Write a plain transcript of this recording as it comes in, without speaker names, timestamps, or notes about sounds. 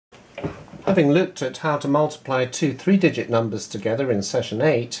Having looked at how to multiply two 3-digit numbers together in session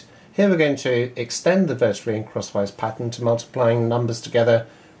 8, here we're going to extend the vertically and crosswise pattern to multiplying numbers together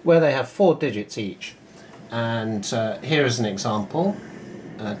where they have 4 digits each. And here is an example,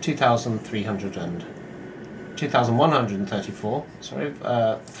 2134,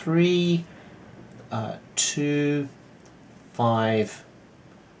 3, 2, 5,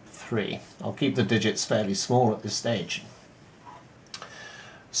 3. I'll keep the digits fairly small at this stage.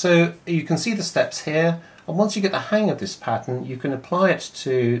 So you can see the steps here, and once you get the hang of this pattern you can apply it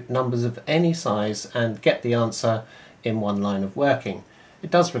to numbers of any size and get the answer in one line of working. It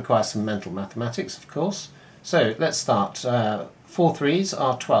does require some mental mathematics, of course. So let's start. 4 3s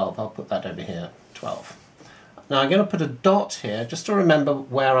are 12. I'll put that over here, 12. Now I'm going to put a dot here just to remember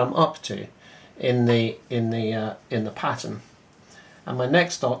where I'm up to in the pattern. And my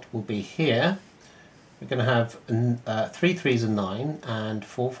next dot will be here. We're going to have 3 3s are 9 and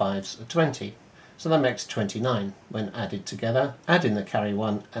 4 5s are 20. So that makes 29 when added together. Add in the carry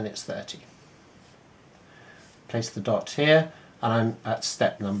 1 and it's 30. Place the dot here and I'm at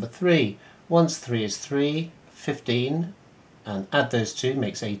step number 3. Once 3 is 3, 15, and add those two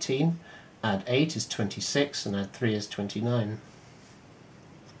makes 18. Add 8 is 26 and add 3 is 29.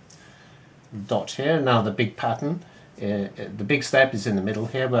 Dot here. Now the big pattern. The big step is in the middle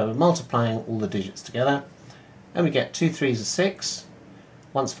here where we're multiplying all the digits together and we get 2 3s are 6,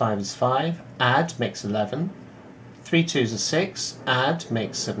 once 5 is 5, add makes 11, 3 2s are 6, add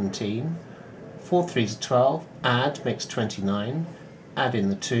makes 17, 4 3s are 12, add makes 29, add in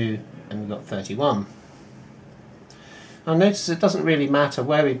the 2 and we've got 31. Now notice it doesn't really matter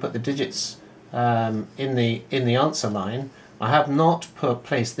where we put the digits in the answer line. I have not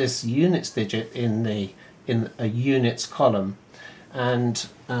placed this units digit in a units column, and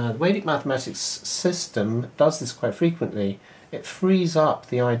the Vedic mathematics system does this quite frequently. It frees up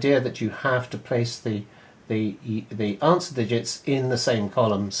the idea that you have to place the answer digits in the same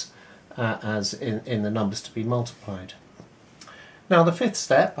columns as in the numbers to be multiplied. Now the fifth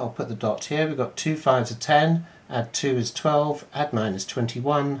step, I'll put the dot here. We've got 2 5s are 10, add 2 is 12, add 9 is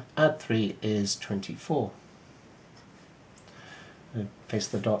 21, add 3 is 24. Place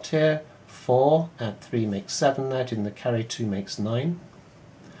the dot here. 4, add 3 makes 7, add in the carry 2 makes 9.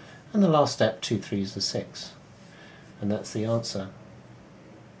 And the last step, 2 3s are 6. And that's the answer.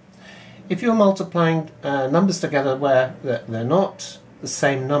 If you're multiplying numbers together where they're not the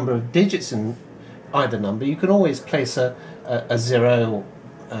same number of digits in either number, you can always place a 0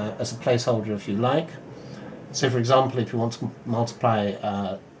 as a placeholder if you like. So for example, if you want to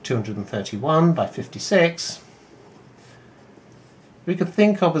multiply 231 by 56, we could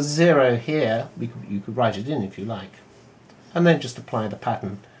think of a 0 here. You could write it in if you like, and then just apply the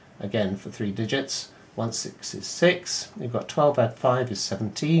pattern again for 3 digits. 1 6 is 6, you've got 12 add 5 is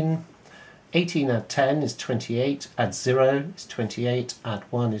 17, 18 add 10 is 28, add 0 is 28, add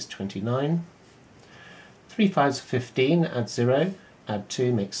 1 is 29, 3 5s are 15, add 0, add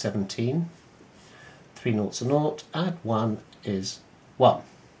 2 makes 17, 3 noughts are 0, add 1 is 1.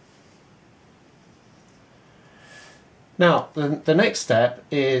 Now the next step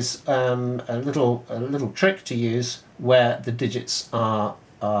is a little trick to use where the digits are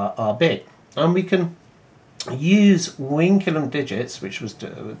big, and we can use Winkelum digits, which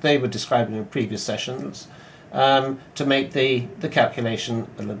they were described in previous sessions, to make the calculation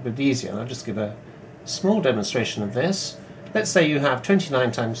a little bit easier. And I'll just give a small demonstration of this. Let's say you have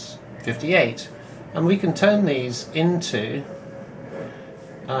 29 times 58, and we can turn these into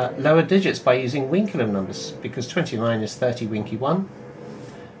lower digits by using Winkelum numbers, because 29 is 30 Winky 1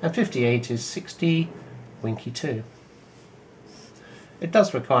 and 58 is 60 Winky 2. It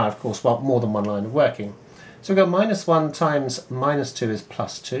does require, of course, more than one line of working. So we've got -1 times -2 is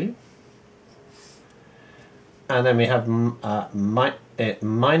 +2, and then we have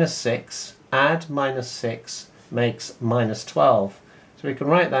 -6, add -6 makes -12. So we can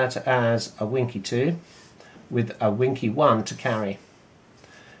write that as a Winky 2 with a Winky 1 to carry.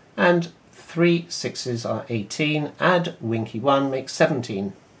 And 3 6s are 18, add Winky 1 makes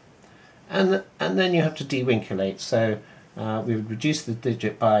 17. And then you have to dewinculate, so we would reduce this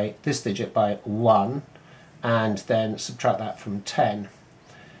digit by 1 and then subtract that from 10.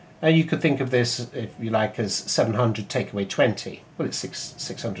 You could think of this, if you like, as 700 take away 20. Well, it's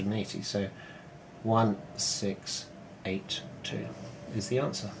 680, so 1682 is the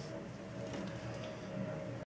answer.